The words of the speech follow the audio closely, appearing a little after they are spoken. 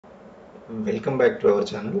Welcome back to our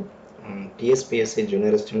channel. TSPSC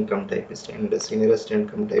Junior Assistant-cum-Typist and Senior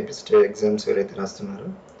Assistant-cum-Typist exams ఎవరైతే రాస్తున్నారో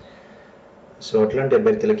so అట్లాంటి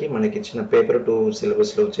అభ్యర్థులకి మనకి ఇచ్చిన పేపర్ 2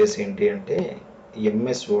 సిలబస్లో వచ్చేసి ఏంటి అంటే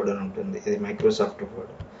ఎంఎస్ వర్డ్ అని ఉంటుంది. ఇది మైక్రోసాఫ్ట్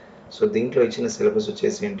వర్డ్. సో దీంట్లో ఇచ్చిన సిలబస్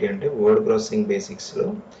వచ్చేసి ఏంటి అంటే word processing బేసిక్స్లో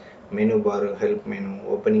menu bar, help menu,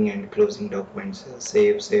 opening and closing documents,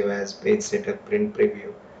 save as, page setup, print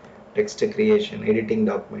preview, text creation, editing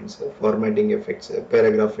documents, formatting effects,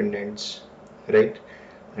 paragraph indents, right,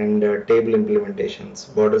 and table implementations,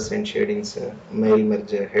 borders and shadings, mail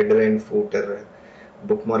merge, header and footer,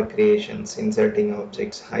 bookmark creations, inserting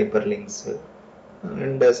objects, hyperlinks,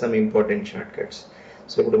 and some important shortcuts.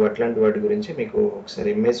 So ఇప్పుడు అట్లాంటి వాటి గురించి మీకు ఒకసారి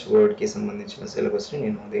MS వర్డ్కి సంబంధించిన సిలబస్ని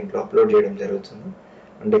నేను దీంట్లో అప్లోడ్ చేయడం జరుగుతుంది.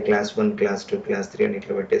 అంటే క్లాస్ 1, క్లాస్ 2, క్లాస్ 3 అని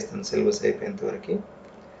ఇట్లా పెట్టేస్తాను సిలబస్ అయిపోయేంత వరకు.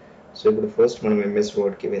 సో ఇప్పుడు ఫస్ట్ మనం ఎంఎస్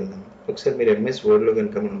వర్డ్కి వెళ్దాం. ఒకసారి మీరు ఎంఎస్ వర్డ్లో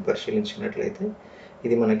కనుక మనం పరిశీలించినట్లయితే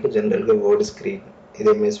ఇది మనకి జనరల్గా వర్డ్ స్క్రీన్. ఇది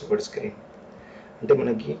ఎంఎస్ వర్డ్ స్క్రీన్ అంటే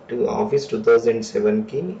మనకి ఆఫీస్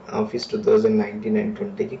 2007కి ఆఫీస్ 2019 అండ్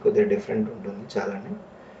 20కి కొద్దిగా డిఫరెంట్ ఉంటుంది చాలానే.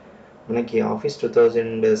 మనకి ఆఫీస్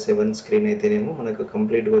 2007 స్క్రీన్ అయితేనేమో మనకు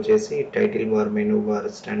కంప్లీట్గా వచ్చేసి title bar, menu bar,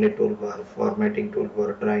 standard tool bar, formatting tool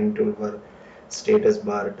bar, drawing tool bar, status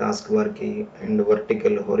bar, task బార్కి and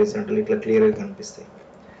vertical, హొరిజాంటల్ ఇట్లా క్లియర్గా కనిపిస్తాయి.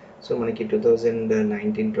 సో మనకి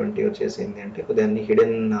 2019-20 వచ్చేసింది అంటే కొద్దిగా అన్ని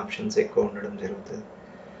హిడెన్ ఆప్షన్స్ ఎక్కువ ఉండడం జరుగుతుంది.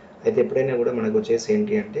 అయితే ఎప్పుడైనా కూడా మనకు వచ్చేసి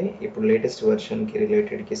ఏంటి అంటే ఇప్పుడు లేటెస్ట్ వర్షన్కి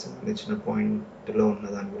రిలేటెడ్కి సంబంధించిన పాయింట్లో ఉన్న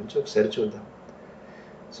దాని గురించి ఒకసారి చూద్దాం.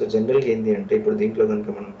 సో జనరల్గా ఏంటి అంటే ఇప్పుడు దీంట్లో కనుక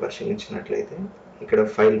మనం పరిశీలించినట్లయితే ఇక్కడ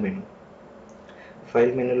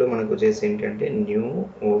ఫైల్ మెనూలో మనకు వచ్చేసి ఏంటి అంటే new,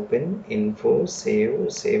 open, info,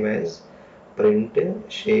 save as, print,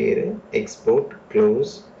 share, export, close,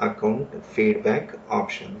 account, feedback,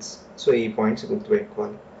 options. So ఈ పాయింట్స్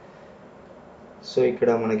గుర్తుపెట్టుకోవాలి. సో ఇక్కడ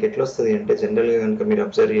మనకి ఎట్లా వస్తుంది అంటే జనరల్గా కనుక మీరు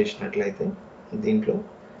అబ్జర్వ్ చేసినట్లయితే దీంట్లో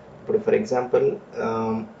ఇప్పుడు ఫర్ ఎగ్జాంపుల్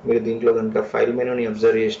మీరు దీంట్లో కనుక ఫైల్ మెనూని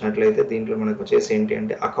అబ్జర్వ్ చేసినట్లయితే దీంట్లో మనకు వచ్చేసి ఏంటి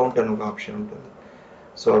అంటే అకౌంట్ అని ఒక ఆప్షన్ ఉంటుంది.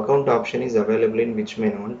 So account option is available in which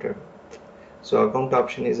menu అంటాడు. So account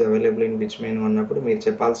option is available in which menu అన్నప్పుడు మీరు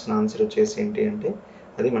చెప్పాల్సిన ఆన్సర్ వచ్చేసి ఏంటి అంటే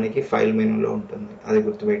అది మనకి ఫైల్ మెనూలో ఉంటుంది, అది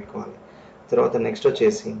గుర్తుపెట్టుకోవాలి. తర్వాత నెక్స్ట్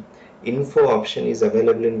వచ్చేసి info option is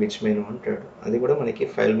available in which menu అంటాడు, అది కూడా మనకి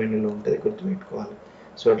ఫైల్ మెనూలో ఉంటుంది, గుర్తుపెట్టుకోవాలి.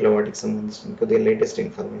 సో అట్లా వాటికి సంబంధించిన కొద్దిగా లేటెస్ట్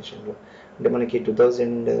ఇన్ఫర్మేషన్లో అంటే మనకి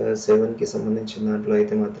 2007కి సంబంధించిన దాంట్లో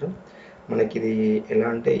అయితే మాత్రం మనకి ఇది ఎలా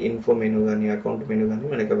అంటే ఇన్ఫో మెనూ కానీ అకౌంట్ మెనూ కానీ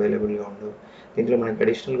మనకి అవైలబుల్గా ఉండవు. దీంట్లో మనకి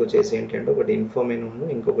అడిషనల్గా వచ్చేసి ఏంటి అంటే ఒకటి ఇన్ఫో మెనూ,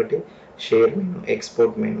 ఇంకొకటి share menu,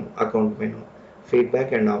 export menu, account menu,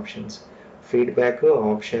 feedback and options. Feedback,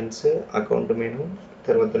 options, account menu,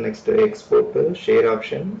 తర్వాత next export, share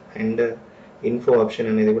option and info option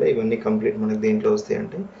అనేది కూడా ఇవన్నీ కంప్లీట్ మనకి దేంట్లో వస్తాయి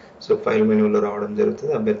అంటే సో ఫైల్ మెనూలో రావడం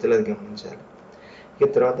జరుగుతుంది. అభ్యర్థులు అది గమనించాలి. ఇక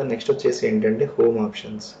తర్వాత నెక్స్ట్ వచ్చేసి ఏంటంటే హోమ్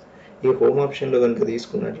ఆప్షన్స్. ఈ హోమ్ ఆప్షన్లో కనుక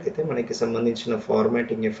తీసుకున్నట్లయితే మనకి సంబంధించిన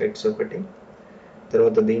ఫార్మాటింగ్ ఎఫెక్ట్స్ ఒకటి,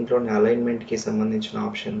 తర్వాత దీంట్లోనే అలైన్మెంట్కి సంబంధించిన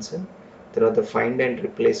ఆప్షన్స్, తర్వాత find and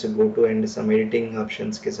replace, go to and some editing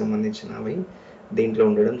ఆప్షన్స్కి సంబంధించినవి దీంట్లో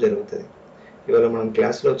ఉండడం జరుగుతుంది. ఇవాళ మనం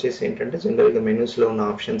క్లాస్లో వచ్చేసి ఏంటంటే జనరల్గా మెనూస్లో ఉన్న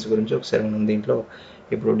ఆప్షన్స్ గురించి ఒకసారి మనం దీంట్లో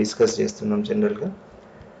ఇప్పుడు డిస్కస్ చేస్తున్నాం. జనరల్గా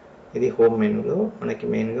ఇది హోమ్ మెనూలో మనకి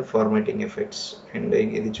మెయిన్గా ఫార్మాటింగ్ ఎఫెక్ట్స్ అండ్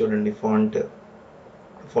ఇది చూడండి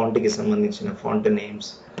ఫాంట్కి సంబంధించిన ఫాంట్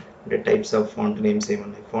నేమ్స్ అంటే టైప్స్ ఆఫ్ ఫాంట్ నేమ్స్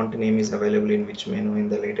ఏమున్నాయి. Font name is available in which menu in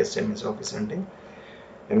the latest MS office అంటే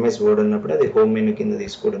ఎంఎస్ వర్డ్ అన్నప్పుడు అది హోమ్ మెనూ కింద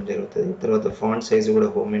తీసుకోవడం జరుగుతుంది. తర్వాత ఫాంట్ సైజు కూడా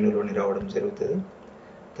హోమ్ మెనూలోనే రావడం జరుగుతుంది.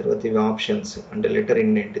 తర్వాత ఇవి ఆప్షన్స్ అంటే లెటర్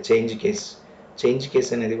ఇండెంట్, చేంజ్ కేస్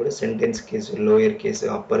అనేది కూడా sentence case, lower case,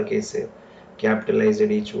 upper case,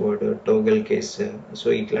 capitalised each word, toggle case. So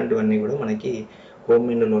ఇట్లాంటివన్నీ కూడా మనకి హోమ్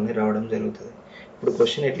మెనూలోనే రావడం జరుగుతుంది. ఇప్పుడు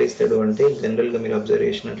క్వశ్చన్ ఎట్లా ఇస్తాడు అంటే జనరల్గా మీరు అబ్జర్వ్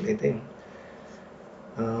చేసినట్లయితే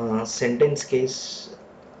sentence case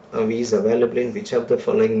is available in which of the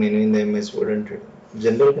following menu in the MS word అంటాడు.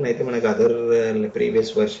 జనరల్గా అయితే మనకు అదర్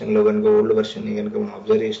ప్రీవియస్ వర్షన్లో కనుక ఓల్డ్ వర్షన్ని కనుక మనం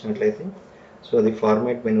అబ్జర్వ్ చేసినట్లయితే సో అది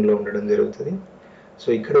ఫార్మాట్ మెనూలో ఉండడం జరుగుతుంది. సో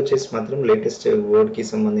ఇక్కడ వచ్చేసి మాత్రం లేటెస్ట్ వర్డ్కి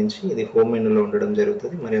సంబంధించి ఇది హోమ్ మెనూలో ఉండడం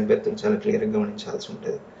జరుగుతుంది. మరి అభ్యర్థులు చాలా క్లియర్గా గమనించాల్సి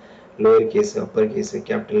ఉంటుంది. Lower case, upper case,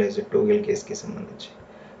 capitalised, toggle కేసుకి సంబంధించి.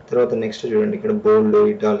 తర్వాత నెక్స్ట్ చూడండి ఇక్కడ బోల్డ్,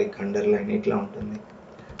 ఇటాలిక్, అండర్లైన్ ఇట్లా ఉంటుంది.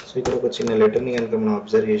 సో ఇక్కడ ఒక చిన్న లెటర్ని కనుక మనం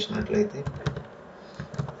అబ్జర్వ్ చేసినట్లయితే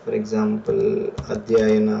ఫర్ ఎగ్జాంపుల్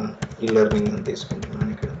అధ్యయన ఈ లెర్నింగ్ అని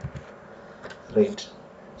తీసుకుంటున్నాను ఇక్కడ, రైట్.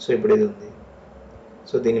 సో ఇప్పుడు ఇది ఉంది.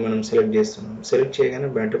 సో దీన్ని మనం సెలెక్ట్ చేస్తున్నాం. సెలెక్ట్ చేయగానే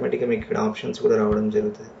ఆటోమేటిక్గా మీకు ఇక్కడ ఆప్షన్స్ కూడా రావడం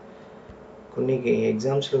జరుగుతుంది. కొన్ని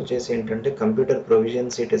ఎగ్జామ్స్లో వచ్చేసి ఏంటంటే కంప్యూటర్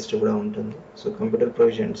ప్రొవిజన్సీ టెస్ట్ కూడా ఉంటుంది. సో కంప్యూటర్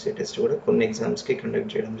ప్రొవిజన్సీ టెస్ట్ కూడా కొన్ని ఎగ్జామ్స్కి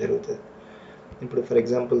కండక్ట్ చేయడం జరుగుతుంది. ఇప్పుడు ఫర్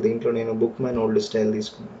ఎగ్జాంపుల్ దీంట్లో నేను బుక్ మ్యాన్ ఓల్డ్ స్టైల్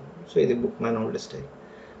తీసుకున్నాను. సో ఇది book man old style.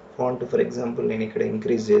 Font for example నేను ఇక్కడ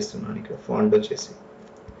ఇంక్రీజ్ చేస్తున్నాను, ఇక్కడ ఫాంట్ వచ్చేసి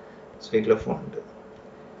సో ఇట్లా ఫాంట్.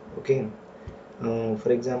 ఓకే,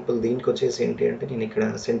 ఫర్ ఎగ్జాంపుల్ దీనికి వచ్చేసి ఏంటి అంటే నేను ఇక్కడ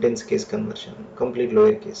sentence case conversion complete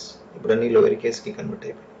lower case, ఇప్పుడు అన్ని లోయర్ కేస్కి కన్వర్ట్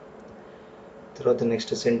అయిపోయి. తర్వాత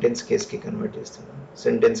నెక్స్ట్ సెంటెన్స్ కేస్కి కన్వర్ట్ చేస్తున్నాను.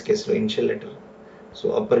 Sentence కేస్లో initial letter so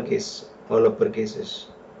upper case, all upper cases,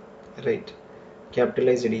 right.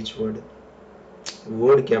 Capitalised each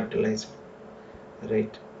word capitalised,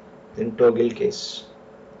 right. Then toggle case,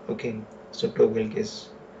 okay, so toggle case,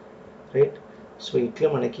 right. So ఇట్లా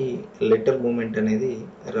మనకి letter moment అనేది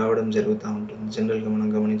రావడం జరుగుతూ ఉంటుంది జనరల్గా మనం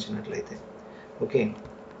గమనించినట్లయితే. ఓకే,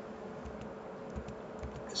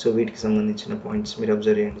 సో వీటికి సంబంధించిన పాయింట్స్ మీరు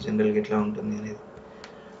అబ్జర్వ్ చేయండి జనరల్గా ఎట్లా ఉంటుంది అనేది.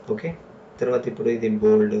 ఓకే, తర్వాత ఇప్పుడు ఇది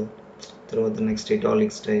బోల్డ్, తర్వాత next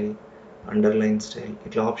italic style, underline style,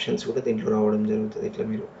 ఇట్లా ఆప్షన్స్ కూడా దీంట్లో రావడం జరుగుతుంది. ఇట్లా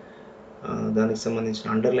మీరు దానికి సంబంధించిన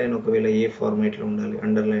అండర్లైన్ ఒకవేళ ఏ ఫార్మేట్లో ఉండాలి,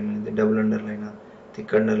 అండర్లైన్ అనేది double అండర్లైనా,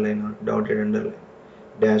 thick అండర్లైనా, dotted underline,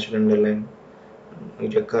 dashed underline,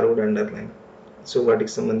 ఇట్లా కర్వ్డ్ అండర్లైన్. సో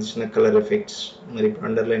వాటికి సంబంధించిన కలర్ ఎఫెక్ట్స్, మరి ఇప్పుడు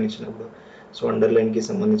అండర్లైన్ ఇచ్చినప్పుడు సో అండర్లైన్కి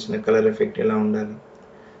సంబంధించిన కలర్ ఎఫెక్ట్ ఎలా ఉండాలి,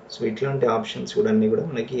 సో ఇట్లాంటి ఆప్షన్స్ కూడా అన్నీ కూడా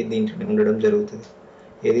మనకి దీంట్లోనే ఉండడం జరుగుతుంది.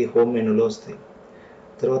 ఏది హోమ్ మెనూలో వస్తాయి.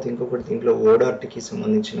 తర్వాత ఇంకొకటి దీంట్లో ఓడార్ట్కి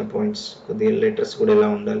సంబంధించిన పాయింట్స్, కొద్దిగా లెటర్స్ కూడా ఎలా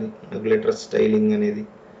ఉండాలి, లెటర్ స్టైలింగ్ అనేది,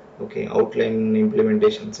 ఓకే, అవుట్లైన్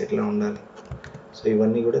ఇంప్లిమెంటేషన్స్ ఎట్లా ఉండాలి, సో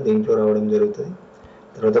ఇవన్నీ కూడా దీంట్లో రావడం జరుగుతుంది.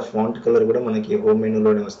 తర్వాత ఫాంట్ కలర్ కూడా మనకి హోమ్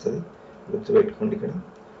మెనూలోనే వస్తుంది, గుర్తుపెట్టుకోండి ఇక్కడ.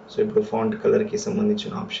 సో ఇప్పుడు ఫాంట్ కలర్కి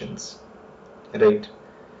సంబంధించిన ఆప్షన్స్, రైట్.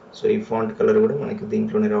 సో ఈ ఫాంట్ కలర్ కూడా మనకి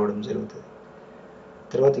దీంట్లోనే రావడం జరుగుతుంది.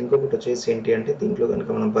 తర్వాత ఇంకొకటి వచ్చేసి ఏంటి అంటే దీంట్లో కనుక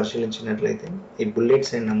మనం పరిశీలించినట్లయితే ఈ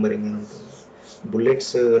బుల్లెట్స్ అండ్ నంబరింగ్ అని ఉంటుంది.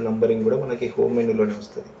 బుల్లెట్స్ నంబరింగ్ కూడా మనకి హోమ్ మెనూలోనే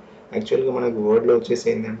వస్తుంది. యాక్చువల్గా మనకు వర్డ్లో వచ్చేసి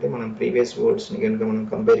ఏంటంటే మనం ప్రీవియస్ వర్డ్స్ని కనుక మనం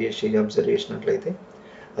కంపేర్ చేసి అబ్జర్వ్ చేసినట్లయితే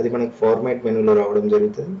అది మనకు ఫార్మాట్ మెనూలో రావడం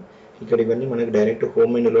జరుగుతుంది. ఇక్కడ ఇవన్నీ మనకు డైరెక్ట్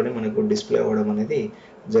హోమ్ మెనూలోనే మనకు డిస్ప్లే అవ్వడం అనేది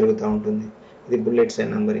జరుగుతూ ఉంటుంది. ఇది బుల్లెట్స్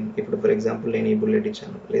అండ్ నంబరింగ్. ఇప్పుడు ఫర్ ఎగ్జాంపుల్ నేను ఈ బుల్లెట్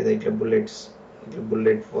ఇచ్చాను, లేదా ఇట్లా బుల్లెట్స్, ఇట్లా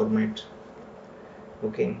బుల్లెట్ ఫార్మాట్,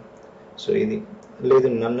 ఓకే. సో ఇది లేదు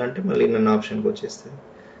నన్ను అంటే మళ్ళీ నన్ను ఆప్షన్కి వచ్చేస్తుంది.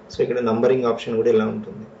 సో ఇక్కడ నంబరింగ్ ఆప్షన్ కూడా ఎలా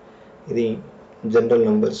ఉంటుంది, ఇది general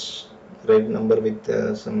numbers, right, number with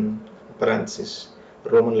some parenthesis,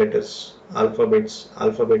 Roman letters,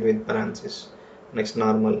 alphabet with parenthesis, next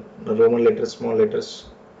normal, Roman letters, small letters.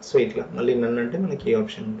 So ఇట్లా మళ్ళీ నన్ను అంటే మనకి ఈ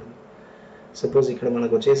ఆప్షన్ ఉంటుంది. సపోజ్ ఇక్కడ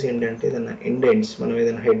మనకు వచ్చేసి ఏంటంటే ఏదైనా ఇండెంట్స్, మనం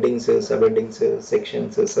ఏదైనా headings, sub headings,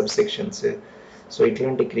 sections, sub sections, so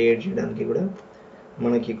ఇట్లాంటి క్రియేట్ చేయడానికి కూడా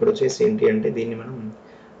మనకి ఇక్కడ వచ్చేసి ఏంటి అంటే దీన్ని మనం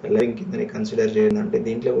నంబరింగ్ కిందనే కన్సిడర్ చేయాలి. అంటే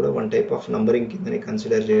దీంట్లో కూడా వన్ టైప్ ఆఫ్ నంబరింగ్ కిందనే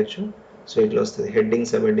కన్సిడర్ చేయొచ్చు. సో ఇట్లా వస్తుంది హెడ్డింగ్,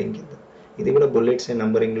 సబ్ హెడ్డింగ్ కింద. ఇది కూడా bullets and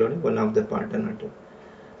నంబరింగ్లోని one of the part అన్నట్టు.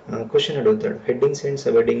 క్వశ్చన్ అడుగుతాడు, headings and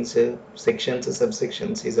sub headings, sections, sub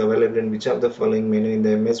sections is available in which of the following menu in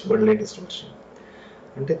the MS word latest version.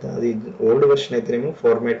 అంటే అది old version అయితేనేమో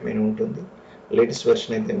format menu ఉంటుంది, latest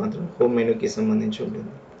version అయితే మాత్రం home మెనూకి సంబంధించి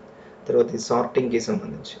ఉంటుంది. తర్వాత ఈ సార్టింగ్కి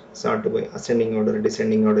సంబంధించి, sort by ascending order,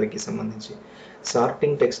 descending ఆర్డర్కి సంబంధించి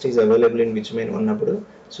sorting text is available in which menu అన్నప్పుడు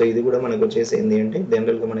సో ఇది కూడా మనకు వచ్చేసి ఏంటి అంటే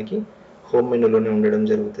జనరల్గా మనకి హోమ్ మెనూలోనే ఉండడం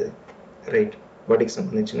జరుగుతుంది, రైట్. వాటికి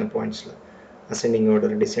సంబంధించిన పాయింట్స్లో అసెండింగ్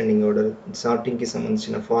ఆర్డర్, డిసెండింగ్ ఆర్డర్, సార్టింగ్కి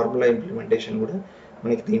సంబంధించిన ఫార్ములా ఇంప్లిమెంటేషన్ కూడా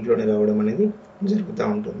మనకి దీంట్లోనే రావడం అనేది జరుగుతూ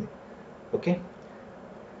ఉంటుంది. ఓకే,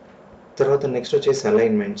 తర్వాత నెక్స్ట్ వచ్చేసి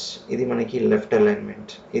అలైన్మెంట్స్. ఇది మనకి లెఫ్ట్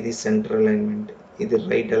అలైన్మెంట్, ఇది సెంటర్ అలైన్మెంట్, ఇది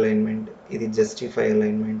రైట్ అలైన్మెంట్, ఇది జస్టిఫై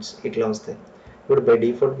అలైన్మెంట్స్, ఇట్లా వస్తాయి. ఇప్పుడు బై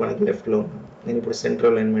డిఫాల్ట్ మనకి లెఫ్ట్లో ఉన్నాను, నేను ఇప్పుడు సెంటర్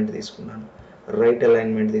అలైన్మెంట్ తీసుకున్నాను, రైట్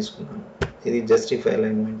అలైన్మెంట్ తీసుకున్నాను, ఇది జస్టిఫై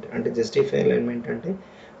అలైన్మెంట్. అంటే జస్టిఫై అలైన్మెంట్ అంటే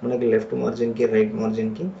మనకి left మార్జిన్కి right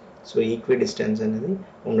మార్జిన్కి so equi distance అనేది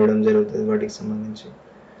ఉండడం జరుగుతుంది వాటికి సంబంధించి,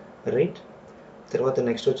 రైట్. తర్వాత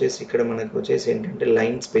నెక్స్ట్ వచ్చేసి ఇక్కడ మనకు వచ్చేసి ఏంటంటే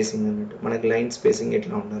లైన్ స్పేసింగ్ అన్నట్టు. మనకి లైన్ స్పేసింగ్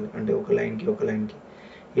ఎట్లా ఉండాలి అంటే ఒక లైన్కి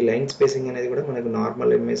ఈ లైన్ స్పేసింగ్ అనేది కూడా మనకు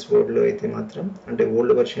నార్మల్ ఎంఎస్ వర్డ్లో అయితే మాత్రం, అంటే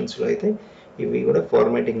ఓల్డ్ వర్షన్స్లో అయితే ఇవి కూడా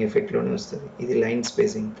ఫార్మాటింగ్ ఎఫెక్ట్లోనే వస్తుంది. ఇది లైన్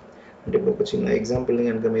స్పేసింగ్. అంటే ఇప్పుడు ఒక చిన్న ఎగ్జాంపుల్ని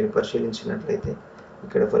కనుక మీరు పరిశీలించినట్లయితే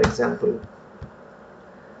ఇక్కడ ఫర్ ఎగ్జాంపుల్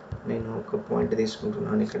నేను ఒక పాయింట్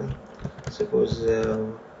తీసుకుంటున్నాను. ఇక్కడ సపోజ్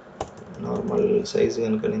నార్మల్ సైజ్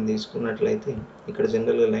కనుక నేను తీసుకున్నట్లయితే ఇక్కడ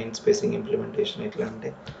జనరల్గా లైన్ స్పేసింగ్ ఇంప్లిమెంటేషన్ ఎట్లా అంటే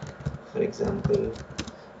for example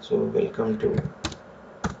so welcome to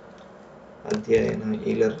అధ్యయన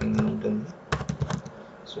ఈ లెర్నింగ్ అని ఉంటుంది.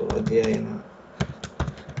 సో అధ్యయన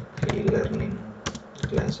ఈ లెర్నింగ్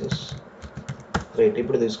క్లాసెస్, రైట్.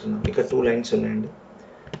 ఇప్పుడు తీసుకున్నాం ఇక్కడ 2 లైన్స్ ఉన్నాయండి.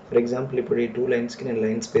 ఫర్ ఎగ్జాంపుల్ ఇప్పుడు ఈ 2 లైన్స్కి నేను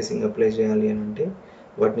లైన్ స్పేసింగ్ అప్లై చేయాలి అని అంటే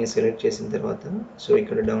వాటిని సెలెక్ట్ చేసిన తర్వాత సో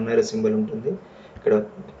ఇక్కడ డౌన్ యారో సింబల్ ఉంటుంది. ఇక్కడ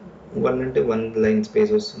 1 అంటే 1 లైన్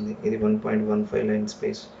స్పేస్ వస్తుంది, ఇది 1.15 లైన్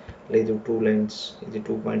స్పేస్, లేదు 2 లైన్స్, ఇది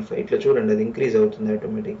 2.5, ఇట్లా చూడండి అది ఇంక్రీజ్ అవుతుంది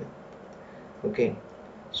ఆటోమేటిక్గా. ఓకే,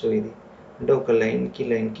 సో ఇది అంటే ఒక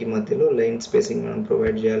లైన్కి మధ్యలో లైన్ స్పేసింగ్ మనం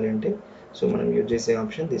ప్రొవైడ్ చేయాలి అంటే సో మనం యూజ్ చేసే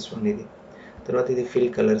ఆప్షన్ దిస్ వన్ ఇది. తర్వాత ఇది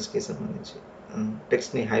ఫిల్ కలర్స్కి సంబంధించి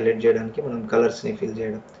టెక్స్ట్ని హైలైట్ చేయడానికి మనం కలర్స్ని ఫిల్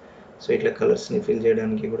చేయడం. సో ఇట్లా కలర్స్ని ఫిల్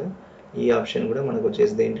చేయడానికి కూడా ఈ ఆప్షన్ కూడా మనకు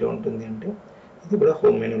వచ్చేసి దేంట్లో ఉంటుంది అంటే ఇది కూడా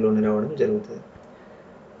హోమ్ మెనూలోనే రావడం జరుగుతుంది.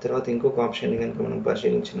 తర్వాత ఇంకొక ఆప్షన్ కనుక మనం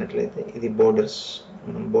పరిశీలించినట్లయితే ఇది బోర్డర్స్,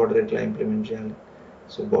 మనం బోర్డర్ ఎట్లా ఇంప్లిమెంట్ చేయాలి.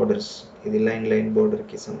 సో బోర్డర్స్ ఇది లైన్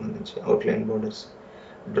బోర్డర్కి సంబంధించి అవుట్లైన్ బోర్డర్స్.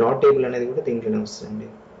 డ్రా టేబుల్ అనేది కూడా దీంట్లోనే వస్తుంది.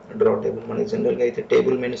 డ్రా టేబుల్ మనకి జనరల్గా అయితే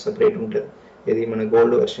టేబుల్ మెనూ సపరేట్ ఉంటుంది, ఇది మన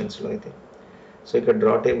గోల్డ్ వెర్షన్స్లో అయితే. సో ఇక్కడ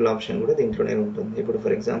డ్రా టేబుల్ ఆప్షన్ కూడా దీంట్లోనే ఉంటుంది. ఇప్పుడు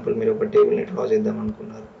ఫర్ ఎగ్జాంపుల్ మీరు ఒక టేబుల్ని డ్రా చేద్దాం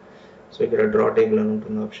అనుకున్నారు, సో ఇక్కడ డ్రా టేబుల్ అని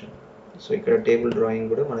ఉంటుంది ఆప్షన్. సో ఇక్కడ టేబుల్ డ్రాయింగ్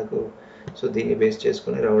కూడా మనకు సో దీన్ని బేస్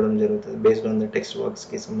చేసుకుని రావడం జరుగుతుంది బేస్డ్ ఆన్ ద టెక్స్ట్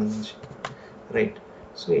బాక్స్కి సంబంధించి, రైట్.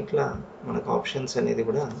 సో ఇట్లా మనకు ఆప్షన్స్ అనేది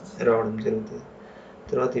కూడా రావడం జరుగుతుంది.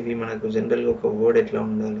 తర్వాత ఇవి మనకు జనరల్గా ఒక వర్డ్ ఎట్లా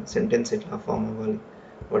ఉండాలి, సెంటెన్స్ ఎట్లా ఫామ్ అవ్వాలి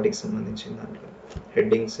వాటికి సంబంధించిన దాంట్లో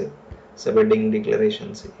హెడ్డింగ్స్, సబ్ హెడ్డింగ్,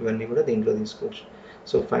 డిక్లరేషన్స్ ఇవన్నీ కూడా దీంట్లో తీసుకోవచ్చు.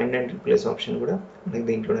 So find and replace option కూడా మనకి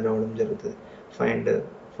దీంట్లోనే రావడం జరుగుతుంది. Find,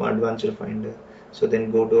 advanced find, so then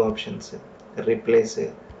go to options, replace,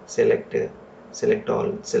 select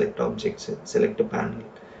all, select objects, select panel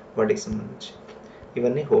వాటికి సంబంధించి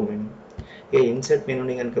ఇవన్నీ హోమ్ మెనూ. ఇక ఇన్సర్ట్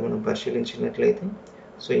మెనూని కనుక మనం పరిశీలించినట్లయితే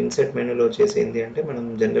సో ఇన్సర్ట్ మెనూలో వచ్చేసి ఏంటి అంటే మనం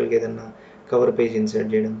జనరల్గా ఏదన్నా కవర్ పేజ్ ఇన్సర్ట్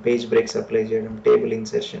చేయడం, పేజ్ బ్రేక్స్ అప్లై చేయడం, టేబుల్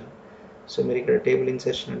ఇన్సర్షన్. సో మీరు ఇక్కడ టేబుల్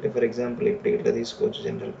ఇన్సర్షన్ అంటే ఫర్ ఎగ్జాంపుల్ ఇప్పుడు ఇట్లా తీసుకోవచ్చు.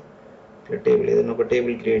 జనరల్గా ఇట్లా టేబుల్ ఏదైనా ఒక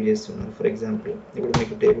టేబుల్ క్రియేట్ చేస్తున్నారు ఫర్ ఎగ్జాంపుల్, ఇప్పుడు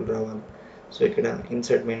మీకు టేబుల్ రావాలి. సో ఇక్కడ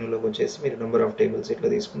ఇన్సర్ట్ మెనూలోకి వచ్చేసి మీరు నెంబర్ ఆఫ్ టేబుల్స్ ఇట్లా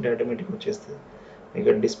తీసుకుంటే ఆటోమేటిక్గా వచ్చేస్తుంది,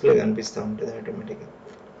 మీకు డిస్ప్లే కనిపిస్తూ ఉంటుంది ఆటోమేటిక్గా.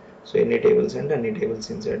 సో ఎన్ని టేబుల్స్ అంటే అన్ని టేబుల్స్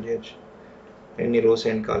ఇన్సర్ట్ చేయొచ్చు, ఎన్ని రోస్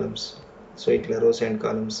అండ్ కాలమ్స్. సో ఇట్లా రోస్ అండ్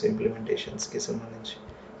కాలమ్స్ ఇంప్లిమెంటేషన్స్కి సంబంధించి,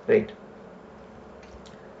 రైట్.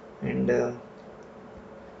 అండ్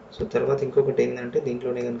సో తర్వాత ఇంకొకటి ఏంటంటే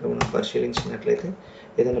దీంట్లోనే కనుక మనం పరిశీలించినట్లయితే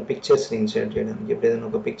ఏదైనా పిక్చర్స్ని ఇన్సర్ట్ చేయడానికి, ఇప్పుడు ఏదైనా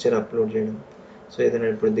ఒక పిక్చర్ అప్లోడ్ చేయడం. సో ఏదైనా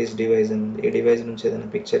ఇప్పుడు దిస్ డివైస్ అని ఉంది, ఈ డివైస్ నుంచి ఏదైనా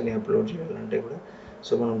పిక్చర్ని అప్లోడ్ చేయాలంటే కూడా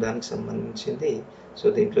సో మనం దానికి సంబంధించింది సో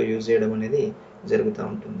దీంట్లో యూజ్ చేయడం అనేది జరుగుతూ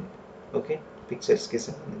ఉంటుంది, ఓకే, పిక్చర్స్కి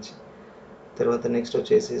సంబంధించి. తర్వాత నెక్స్ట్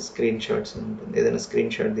వచ్చేసి స్క్రీన్ షాట్స్ అని ఉంటుంది, ఏదైనా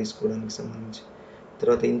స్క్రీన్ షాట్ తీసుకోవడానికి సంబంధించి.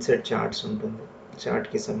 తర్వాత ఇన్సర్ట్ చార్ట్స్ ఉంటుంది,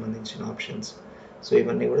 చార్ట్కి సంబంధించిన ఆప్షన్స్. సో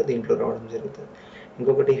ఇవన్నీ కూడా దీంట్లో రావడం జరుగుతుంది.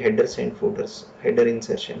 ఇంకొకటి headers and ఫూటర్స్, header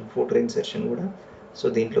insertion, footer insertion కూడా సో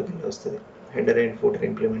దీంట్లోకి వెళ్ళి వస్తుంది. హెడర్ అండ్ ఫూటర్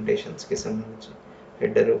ఇంప్లిమెంటేషన్స్కి సంబంధించి,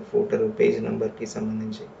 హెడర్, ఫూటర్, పేజ్ నెంబర్కి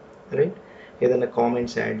సంబంధించి, రైట్. ఏదైనా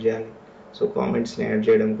కామెంట్స్ యాడ్ చేయాలి, సో కామెంట్స్ని యాడ్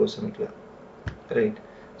చేయడం కోసం ఇట్లా, రైట్.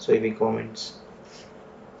 సో ఇవి కామెంట్స్,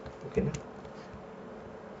 ఓకేనా.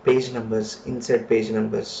 Page numbers, insert page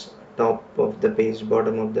numbers, top of the page,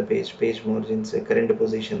 bottom of the page, page margins, current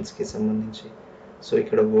పొజిషన్స్కి సంబంధించి. సో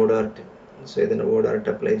ఇక్కడ వర్డ్ ఆర్ట్, సో ఏదైనా వర్డ్ ఆర్ట్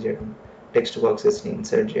అప్లై చేయడం, టెక్స్ట్ బాక్సెస్ని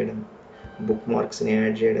ఇన్సర్ట్ చేయడం, బుక్ మార్క్స్ని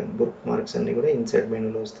యాడ్ చేయడం, బుక్ మార్క్స్ అన్నీ కూడా ఇన్సర్ట్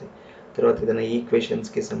మెనూలో వస్తాయి. తర్వాత ఏదైనా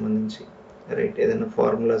ఈక్వేషన్స్కి సంబంధించి, రైట్, ఏదైనా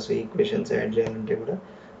ఫార్ములాస్, ఈక్వేషన్స్ యాడ్ చేయాలంటే కూడా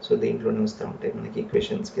సో దీంట్లోనే వస్తూ ఉంటాయి మనకి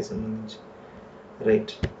ఈక్వేషన్స్కి సంబంధించి,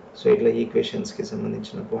 రైట్. సో ఇట్లా ఈక్వేషన్స్కి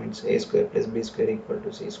సంబంధించిన points a² + b²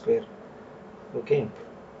 = c², okay.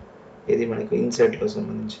 ఇది మనకు ఇన్సర్ట్లో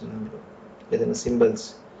సంబంధించిన దాంట్లో. ఏదైనా సింబల్స్,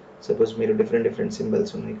 సపోజ్ మీరు డిఫరెంట్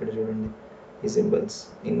సింబల్స్ ఉన్నాయి ఇక్కడ చూడండి, ఈ సింబల్స్,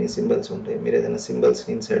 ఇన్ని సింబల్స్ ఉంటాయి, మీరు ఏదైనా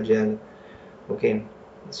సింబల్స్ని ఇన్సర్ట్ చేయాలి, ఓకే.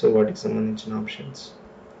 సో వాటికి సంబంధించిన ఆప్షన్స్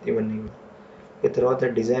ఇవన్నీ కూడా. ఈ తర్వాత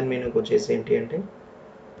డిజైన్ మెనూకి వచ్చేసి ఏంటి అంటే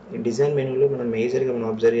ఈ డిజైన్ మెనూలో మనం మేజర్గా మనం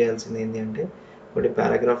అబ్జర్వ్ చేయాల్సింది ఏంటి అంటే ఒకటి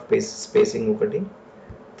పారాగ్రాఫ్ స్పేసింగ్ ఒకటి.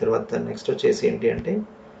 తర్వాత నెక్స్ట్ వచ్చేసి ఏంటి అంటే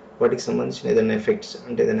వాటికి సంబంధించిన ఏదైనా ఎఫెక్ట్స్,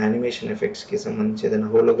 అంటే ఏదైనా యానిమేషన్ ఎఫెక్ట్స్కి సంబంధించి, ఏదైనా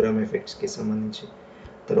హోలోగ్రామ్ ఎఫెక్ట్స్కి సంబంధించి.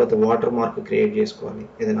 తర్వాత వాటర్ మార్క్ క్రియేట్ చేసుకోవాలి,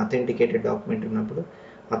 ఏదైనా అథెంటికేటెడ్ డాక్యుమెంట్ ఉన్నప్పుడు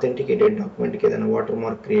అథెంటికేటెడ్ డాక్యుమెంట్కి ఏదైనా వాటర్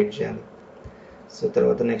మార్క్ క్రియేట్ చేయాలి. సో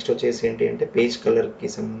తర్వాత నెక్స్ట్ వచ్చేసి ఏంటి అంటే పేజ్ కలర్కి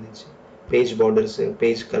సంబంధించి, page borders,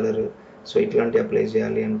 page colour, so ఇట్లాంటి అప్లై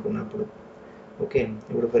చేయాలి అనుకున్నప్పుడు, ఓకే.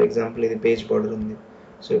 ఇప్పుడు ఫర్ ఎగ్జాంపుల్ ఇది పేజ్ బార్డర్ ఉంది,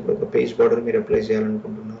 సో ఇప్పుడు ఒక పేజ్ బార్డర్ మీరు అప్లై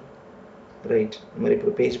చేయాలనుకుంటున్నారు, రైట్. మరి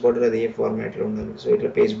ఇప్పుడు పేజ్ బార్డర్ అది ఏ ఫార్మాట్లో ఉండాలి, సో ఇట్లా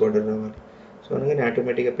పేజ్ బార్డర్ రావాలి. సో అనగానే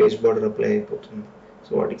ఆటోమేటిక్గా పేజ్ బార్డర్ అప్లై అయిపోతుంది,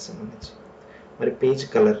 సో వాటికి సంబంధించి. మరి పేజ్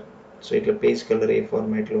కలర్, సో ఇట్లా పేజ్ కలర్ ఏ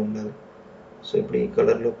ఫార్మాట్లో ఉండాలి, సో ఇప్పుడు ఈ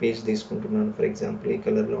కలర్లో పేజ్ తీసుకుంటున్నాను ఫర్ ఎగ్జాంపుల్, ఈ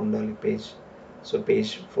కలర్లో ఉండాలి పేజ్, సో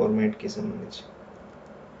పేజ్ ఫార్మాట్కి సంబంధించి,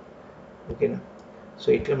 ఓకేనా. సో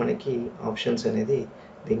ఇట్లా మనకి ఆప్షన్స్ అనేది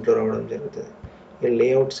దీంట్లో రావడం జరుగుతుంది. ఈ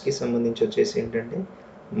లేఅవుట్స్కి సంబంధించి వచ్చేసి ఏంటంటే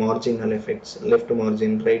marginal effects, left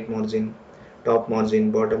margin, right margin, top margin,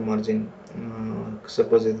 bottom margin.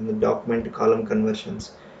 Suppose ఇది డాక్యుమెంట్ కాలమ్ కన్వర్షన్స్,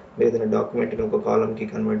 మీరు ఏదైనా డాక్యుమెంట్ని ఒక కాలమ్కి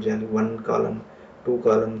కన్వర్ట్ చేయాలి, 1 column, 2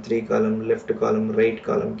 column, 3 column, left column, right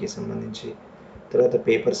కాలమ్కి సంబంధించి. తర్వాత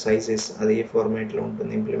పేపర్ సైజెస్, అది ఏ ఫార్మాట్లో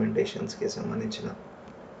ఉంటుంది ఇంప్లిమెంటేషన్స్కి సంబంధించిన,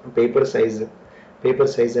 పేపర్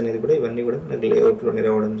సైజ్ అనేది కూడా ఇవన్నీ కూడా మనకు లేఅవుట్లోనే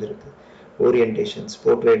రావడం జరుగుతుంది. Orientations,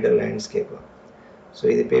 portrait, landscape. సో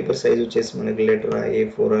ఇది పేపర్ సైజ్ వచ్చేసి మనకి లెటరా,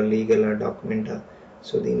 A4, లీగల్, డాక్యుమెంటా,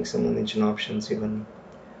 సో దీనికి సంబంధించిన ఆప్షన్స్ ఇవన్నీ.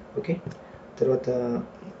 ఓకే, తర్వాత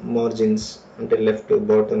మార్జిన్స్ అంటే లెఫ్ట్,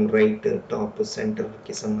 బాటమ్, రైట్, టాప్,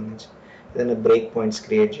 సెంటర్కి సంబంధించి ఏదైనా బ్రేక్ పాయింట్స్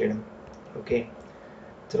క్రియేట్ చేయడం. ఓకే,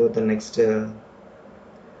 తర్వాత నెక్స్ట్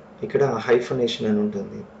ఇక్కడ హైఫనేషన్ అని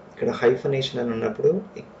ఉంటుంది. ఇక్కడ హైఫనేషన్ అని ఉన్నప్పుడు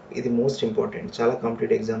ఇది మోస్ట్ ఇంపార్టెంట్, చాలా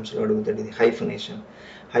కాంపిటేటివ్ ఎగ్జామ్స్లో అడుగుతాడు ఇది హైఫనేషన్.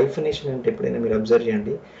 హైఫనేషన్ అంటే ఎప్పుడైనా మీరు అబ్జర్వ్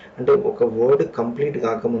చేయండి, అంటే ఒక వర్డ్ కంప్లీట్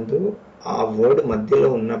కాకముందు ఆ వర్డ్ మధ్యలో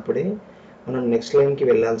ఉన్నప్పుడే మనం నెక్స్ట్ లైన్కి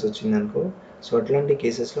వెళ్ళాల్సి వచ్చింది అనుకో, సో అట్లాంటి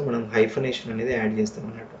కేసెస్లో మనం హైఫనేషన్ అనేది యాడ్ చేస్తాం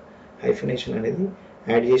అన్నట్టు. హైఫనేషన్ అనేది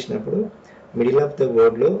యాడ్ చేసినప్పుడు middle of the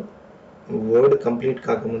వర్డ్లో word complete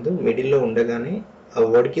కాకముందు మిడిల్లో ఉండగానే ఆ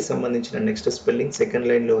వర్డ్కి సంబంధించిన నెక్స్ట్ స్పెల్లింగ్ సెకండ్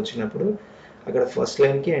లైన్లో వచ్చినప్పుడు అక్కడ ఫస్ట్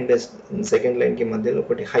లైన్కి అండ్ సెకండ్ లైన్కి మధ్యలో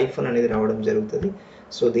ఒకటి హైఫన్ అనేది రావడం జరుగుతుంది.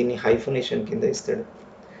 సో దీన్ని హైఫనేషన్ కింద ఇస్తాడు.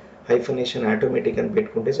 హైఫనేషన్ ఆటోమేటిక్ అని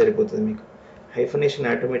పెట్టుకుంటే సరిపోతుంది మీకు. హైఫనేషన్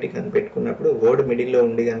ఆటోమేటిక్ అని పెట్టుకున్నప్పుడు వర్డ్ మిడిల్లో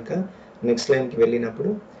ఉండి కనుక నెక్స్ట్ లైన్కి వెళ్ళినప్పుడు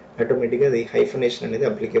ఆటోమేటిక్గా అది హైఫనేషన్ అనేది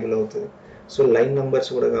అప్లికేబుల్ అవుతుంది. సో లైన్ నెంబర్స్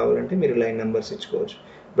కూడా కావాలంటే మీరు లైన్ నెంబర్స్ ఇచ్చుకోవచ్చు.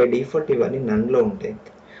 బై డిఫాల్ట్ ఇవన్నీ నన్లో ఉంటాయి.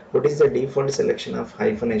 What is the default selection of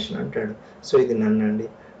హైఫనేషన్ అంటాడు. సో ఇది నన్ అండి.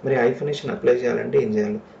 మరి హైఫనేషన్ అప్లై చేయాలంటే ఏం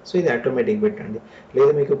చేయాలి? సో ఇది ఆటోమేటిక్ పెట్టండి.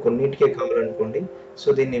 లేదా మీకు కొన్నింటికే కావాలనుకోండి, సో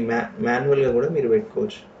దీన్ని మాన్యువల్గా కూడా మీరు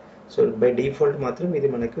పెట్టుకోవచ్చు. సో బై డిఫాల్ట్ మాత్రం ఇది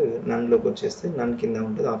మనకు నన్లోకి వచ్చేస్తే నన్ కింద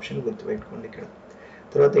ఉంటుంది, ఆప్షన్ గుర్తుపెట్టుకోండి ఇక్కడ.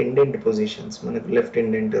 తర్వాత ఇండెంట్ పొజిషన్స్, మనకు left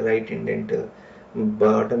indent, right indent,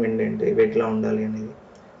 bottom indent ఇవి ఎట్లా ఉండాలి అనేది.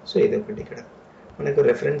 సో ఇది ఒకటి. ఇక్కడ మనకు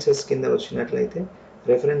రెఫరెన్సెస్ కింద వచ్చినట్లయితే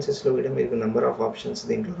రెఫరెన్సెస్లో కూడా మీకు నెంబర్ ఆఫ్ ఆప్షన్స్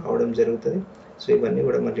దీంట్లో రావడం జరుగుతుంది. సో ఇవన్నీ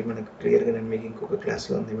కూడా మళ్ళీ మనకు క్లియర్గా నేను మీకు ఇంకొక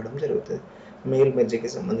క్లాస్లో ఇవ్వడం జరుగుతుంది. మెయిల్ మెర్జ్కి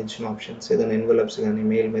సంబంధించిన ఆప్షన్స్, ఏదైనా ఎన్వలప్స్ కానీ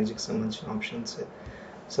మెయిల్ మెర్జ్కి సంబంధించిన ఆప్షన్స్.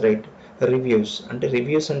 రైట్, రివ్యూస్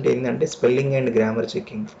అంటే ఏంటంటే spelling and grammar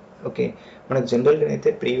checking. Okay, మనకు జనరల్గా అయితే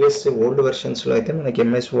ప్రీవియస్ ఓల్డ్ వెర్షన్స్లో అయితే మనకి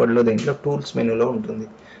MS వర్డ్లో దీంట్లో టూల్స్ మెనూలో ఉంటుంది.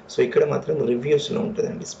 సో ఇక్కడ మాత్రం రివ్యూస్లో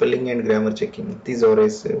ఉంటుందండి spelling and grammar checking,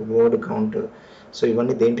 థిజారస్, word count. So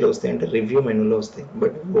ఇవన్నీ దేంట్లో వస్తాయి అంటే రివ్యూ మెనూలో వస్తాయి.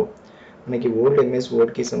 బట్ మనకి ఓల్డ్ MS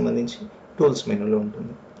వర్డ్కి సంబంధించి టూల్స్ మెనూలో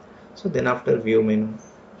ఉంటుంది. సో దెన్ ఆఫ్టర్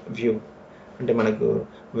వ్యూ అంటే మనకు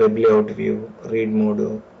web layout view, read mode,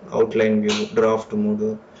 outline view, draft mode,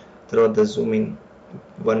 తర్వాత zooming,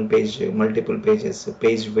 one page, multiple pages,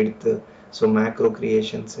 page width, so macro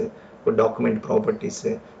creations, document properties,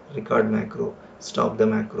 record macro, stop the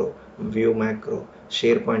macro, view macro,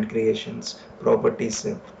 share point creations, properties,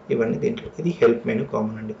 ఇవన్నీ దీంట్లో. ఇది help menu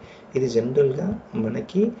common అండి. ఇది జనరల్గా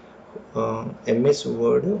మనకి MS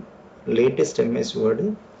word, latest MS word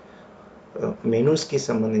మెనూస్కి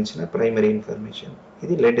సంబంధించిన primary information.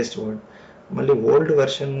 ఇది latest word. మళ్ళీ ఓల్డ్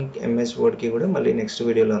వెర్షన్ MS వర్డ్కి కూడా మళ్ళీ నెక్స్ట్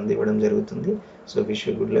వీడియోలో అందివ్వడం జరుగుతుంది. So wish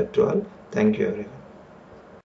you good luck to all. Thank you everyone.